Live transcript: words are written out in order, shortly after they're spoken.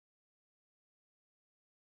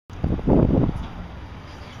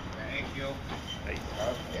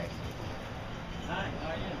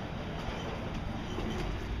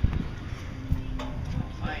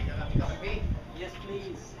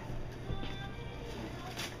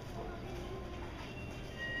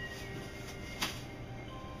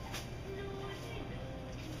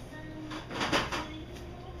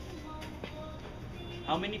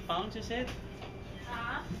How many pounds is it?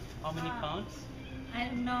 How many pounds? I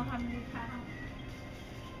don't know how many pounds.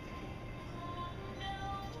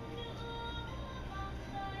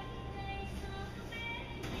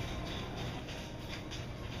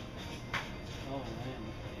 Oh man,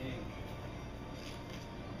 okay.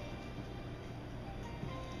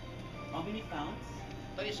 How many pounds?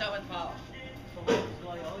 37 pounds.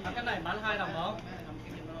 Ăn cái này bán 2 đồng không?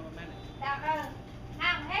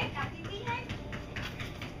 Làm hết cả tivi hết.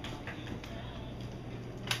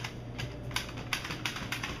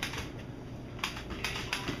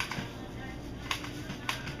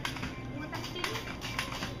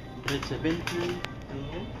 That's 72.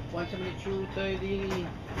 172, 30,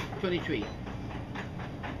 23.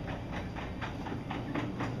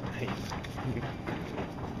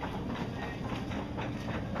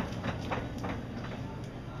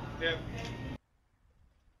 Yeah.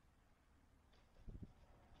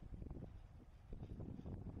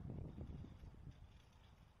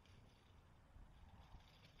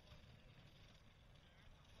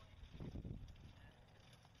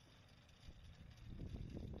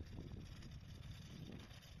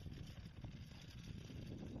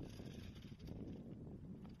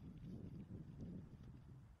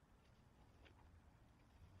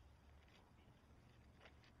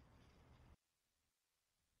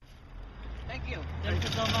 Thank you. Thank you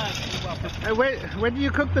so much. And where do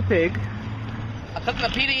you cook the pig? I cook the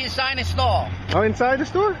pig inside the store. Oh, inside the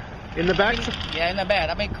store? In the back? Yeah, in the bed.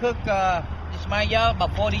 I been cook this my job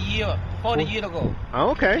about 40 years ago. Oh,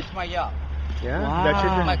 okay. It's my job. Yeah. Wow. That's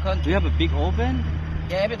your, My country. Do you have a big oven?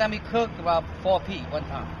 Yeah, every time we cook about 4 pig one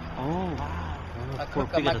time. Oh wow. I Four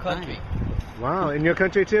cook pig my at a time. country. wow, in your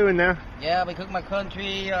country too, and now? Yeah, we cook my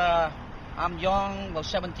country. I'm young, about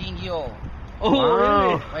 17 years old. Oh Wow.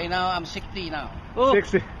 really? Right now, I'm 60 now. Oh.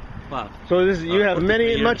 60. Wow. So this you have 43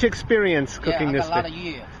 years. much experience cooking yeah, I this got a lot of thing.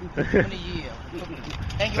 years. 20 years.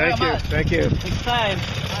 Thank you very Thank you. much. Thank you. Next time.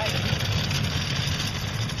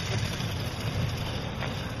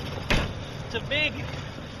 It's a big.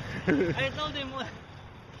 I told him.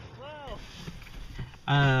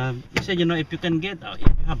 Wow. He said, you know, if you can get, if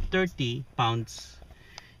you have 30 pounds,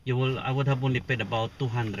 you will. I would have only paid about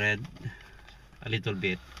 200, a little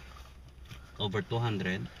bit over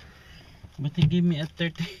 200. But he gave me a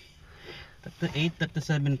 38,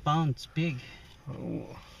 37 pounds pig.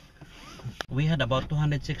 Oh. We had about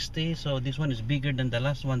 260, so this one is bigger than the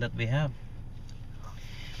last one that we have.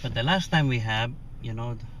 But the last time we have, you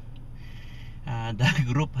know, the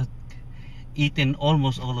group had eaten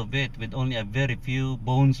almost all of it with only a very few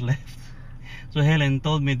bones left. So Helen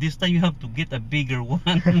told me this time you have to get a bigger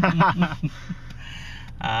one.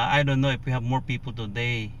 I don't know if we have more people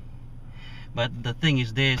today, but the thing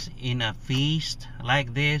is this, in a feast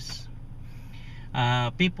like this,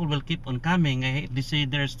 people will keep on coming. If they say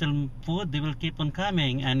there's still food, they will keep on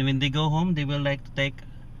coming, and when they go home they will like to take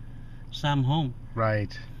some home.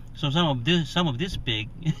 Right. So some of this pig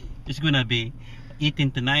is gonna be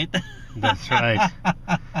eaten tonight. That's right.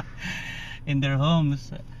 In their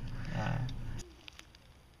homes.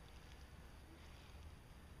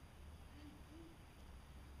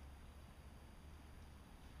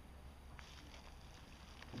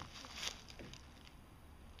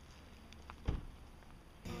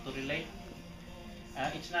 To relate,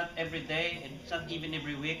 it's not every day, and it's not even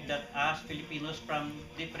every week that us Filipinos from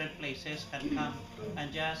different places can come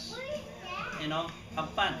and just, you know, have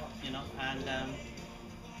fun, you know, and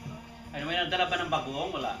may nagdala ba ng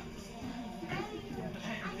bagoong? Wala.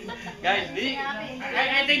 Guys,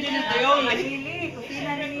 I think this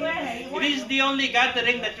is the only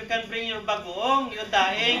gathering that you can bring your bagoong, your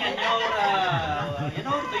daing, and your, you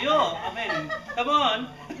know, tuyo. I mean, come on.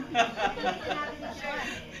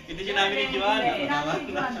 Hindi siya namin ni Juan.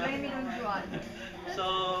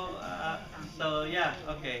 So yeah,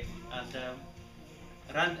 okay. And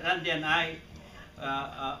Randy and I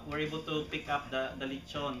were able to pick up the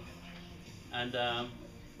lechon, and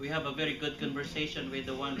we have a very good conversation with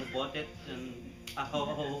the one who bought it and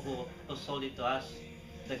who sold it to us.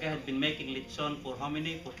 The guy had been making lechon for how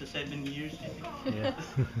many? 47 years. Yeah.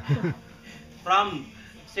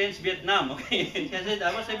 Since Vietnam, okay. He said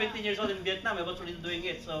I was 17 years old in Vietnam. I was already doing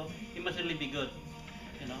it, so it must really be good,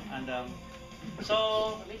 you know. And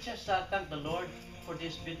so let's just thank the Lord for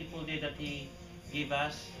this beautiful day that He gave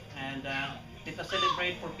us, and let us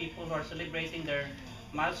celebrate for people who are celebrating their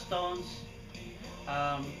milestones.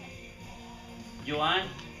 Joanne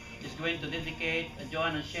is going to dedicate.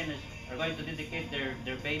 Joanne and Shane are going to dedicate their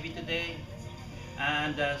baby today,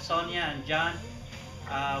 and Sonia and John.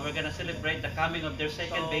 We're gonna celebrate the coming of their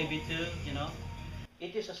second baby too, you know.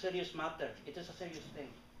 It is a serious matter. It is a serious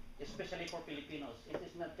thing. especially for Filipinos. It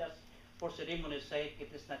is not just for ceremony's sake.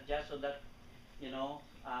 It is not just so that, you know,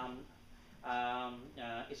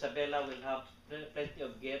 Isabella will have plenty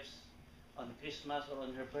of gifts on Christmas or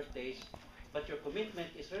on her birthdays. But your commitment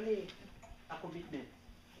is really a commitment.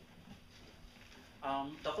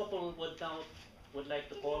 The couple would like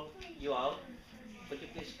to call you out. Could you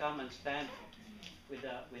please come and stand with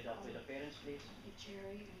the parents, please?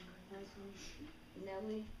 Cherry and her husband,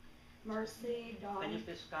 Nellie, Mercy, Dawn. Can you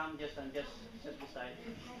please come just sit beside?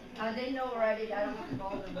 They know already. I don't have to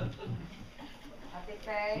call them. Ate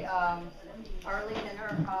Faye, Arlene and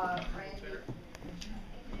her Randy,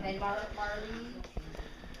 and Marlene,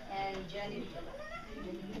 and Jenny.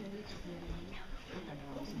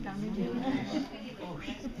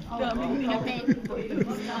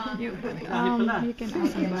 You can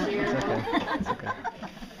ask about it.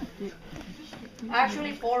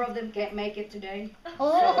 Actually, 4 of them can't make it today.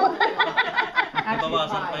 Actually,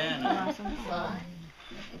 Bawasan pa 5. yan.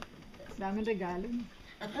 Daming regalo.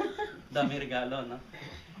 Dami regalo, no?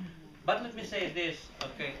 But let me say this,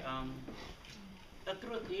 okay, the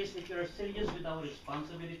truth is, if you're serious with our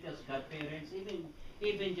responsibility as godparents,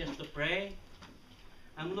 even just to pray,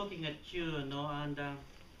 I'm looking at you, no, and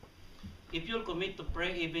if you'll commit to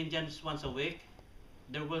pray even just once a week,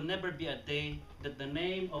 there will never be a day that the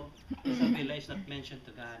name of Isabella is not mentioned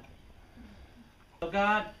to God. So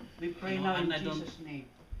God, we pray No, now in and I don't- Jesus' name.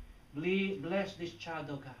 Bless this child,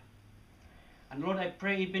 oh God. And Lord, I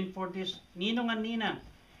pray even for this ninong and ninang,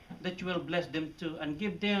 that you will bless them too and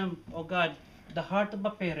give them, oh God, the heart of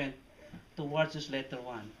a parent towards this little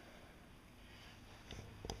one.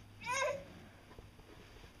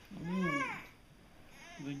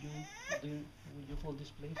 Would you hold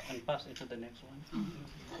this place and pass it to the next one?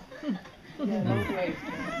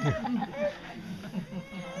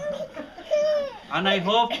 And I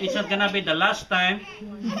hope it's not gonna be the last time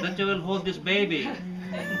that you will hold this baby.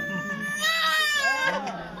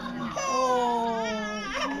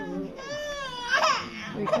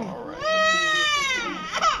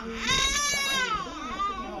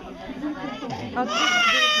 This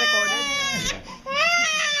is recorded.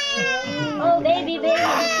 Oh, baby. You're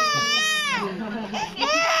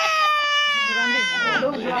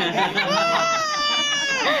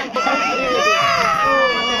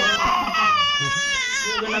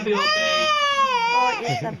gonna be okay.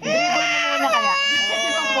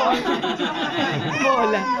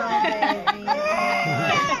 Bola.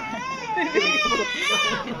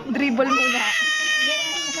 Dribble muna.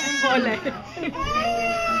 Bola.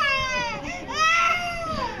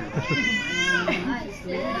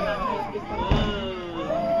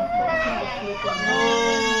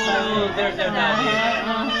 Oh, there's their daddy.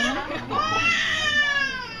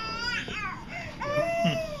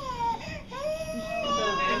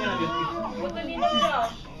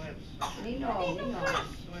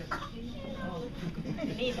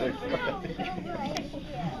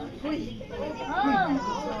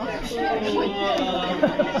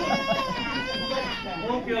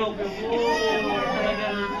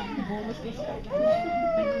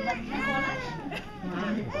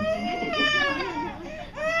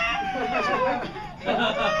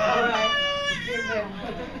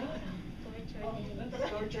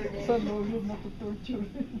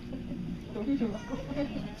 Okay.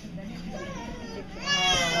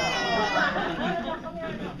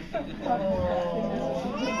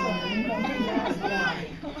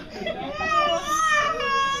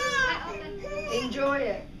 Enjoy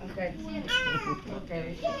it. Okay.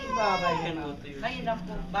 Okay. Bye-bye. Ay,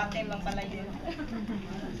 naku, bate lang pala yun.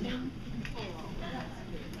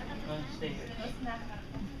 Stay here.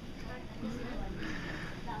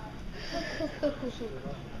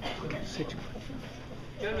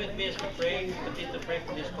 Join with me as we pray. Continue to pray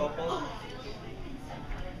for this couple.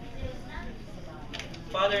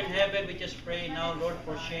 Father in heaven, we just pray now, Lord,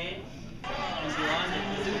 for Shane and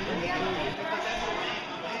Joanna.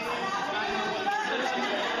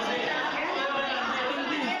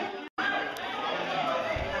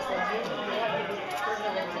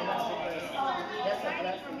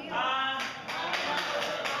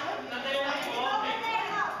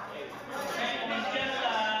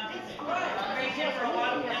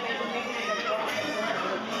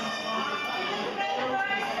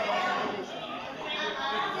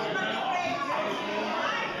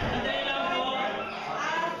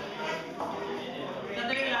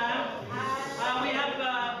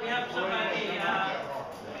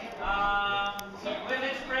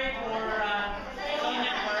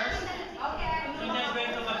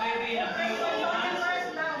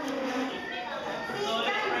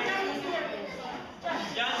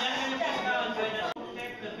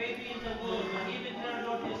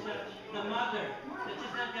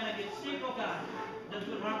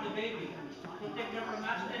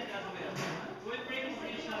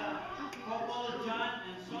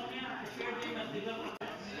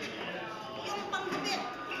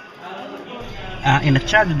 in a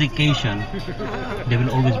child dedication, they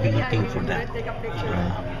will always be looking for that.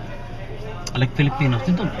 Like Filipinos,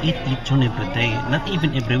 they don't eat lechon every day, not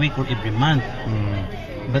even every week or every month.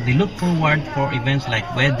 But they look forward for events like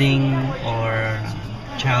wedding or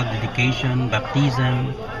child dedication,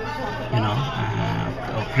 baptism,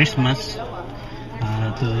 or Christmas,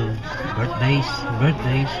 to birthdays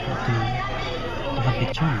to have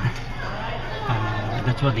lechon.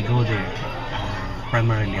 That's why they go there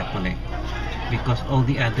primarily, actually, because all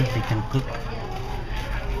the others they can cook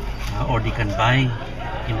or they can buy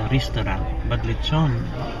in a restaurant, but lechon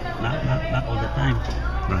not all the time.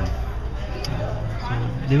 Right. So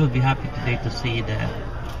they will be happy today to see that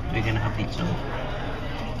we're gonna have lechon.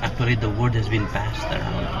 Actually, the word has been passed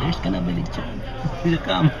around. There's gonna be lechon. Will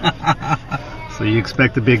come. So you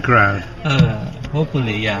expect a big crowd?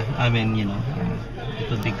 Hopefully, yeah. I mean, it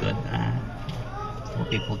will be good for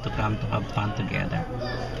people to come to have fun together.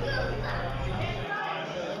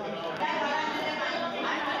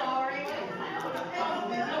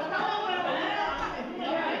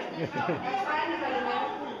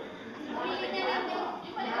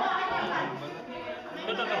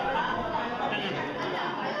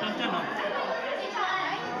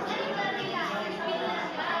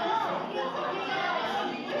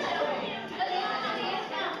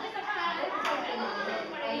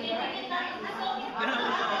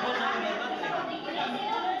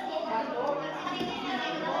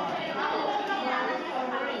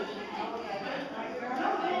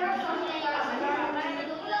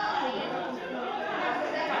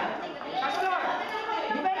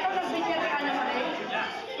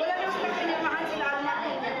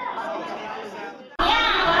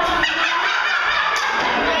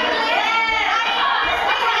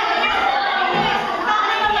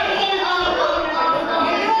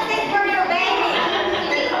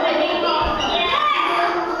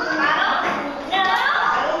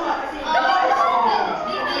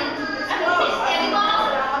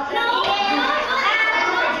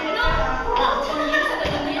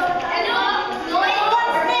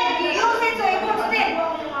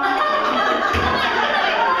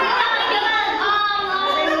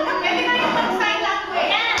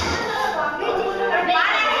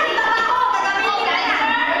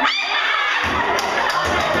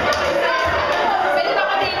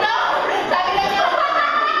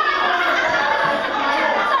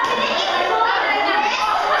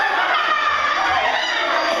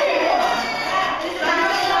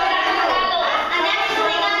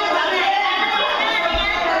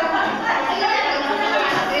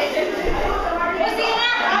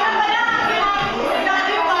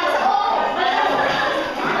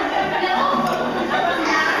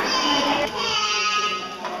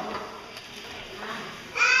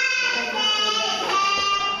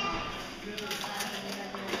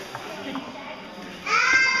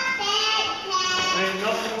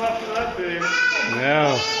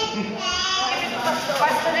 No.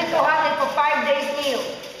 Pastor Lito had it for 5 days meal.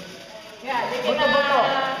 Yeah, buto-buto.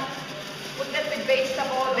 Put that with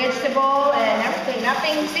vegetable and everything.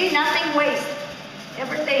 Nothing waste.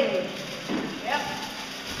 Everything. Yep.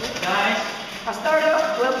 Guys, Pastor,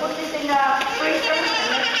 we'll put this in the freezer.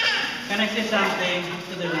 can I say something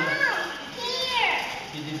to the room?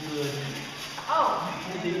 You did good. Oh.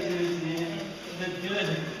 You did good, man. You did good.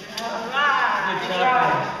 Alright. Good job,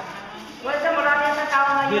 guys. Well, marami na tao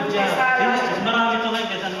ngayon. Good job. Sa- Marami ito ngayon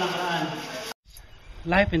kaysa nakaraan.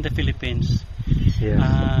 Life in the Philippines, Yes.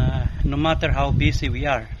 no matter how busy we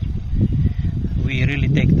are, we really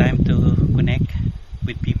take time to connect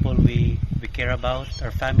with people we care about,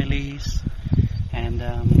 our families, and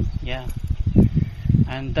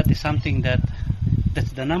and that is something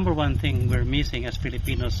that's the number one thing we're missing as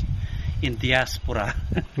Filipinos in diaspora.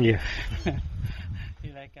 Yeah.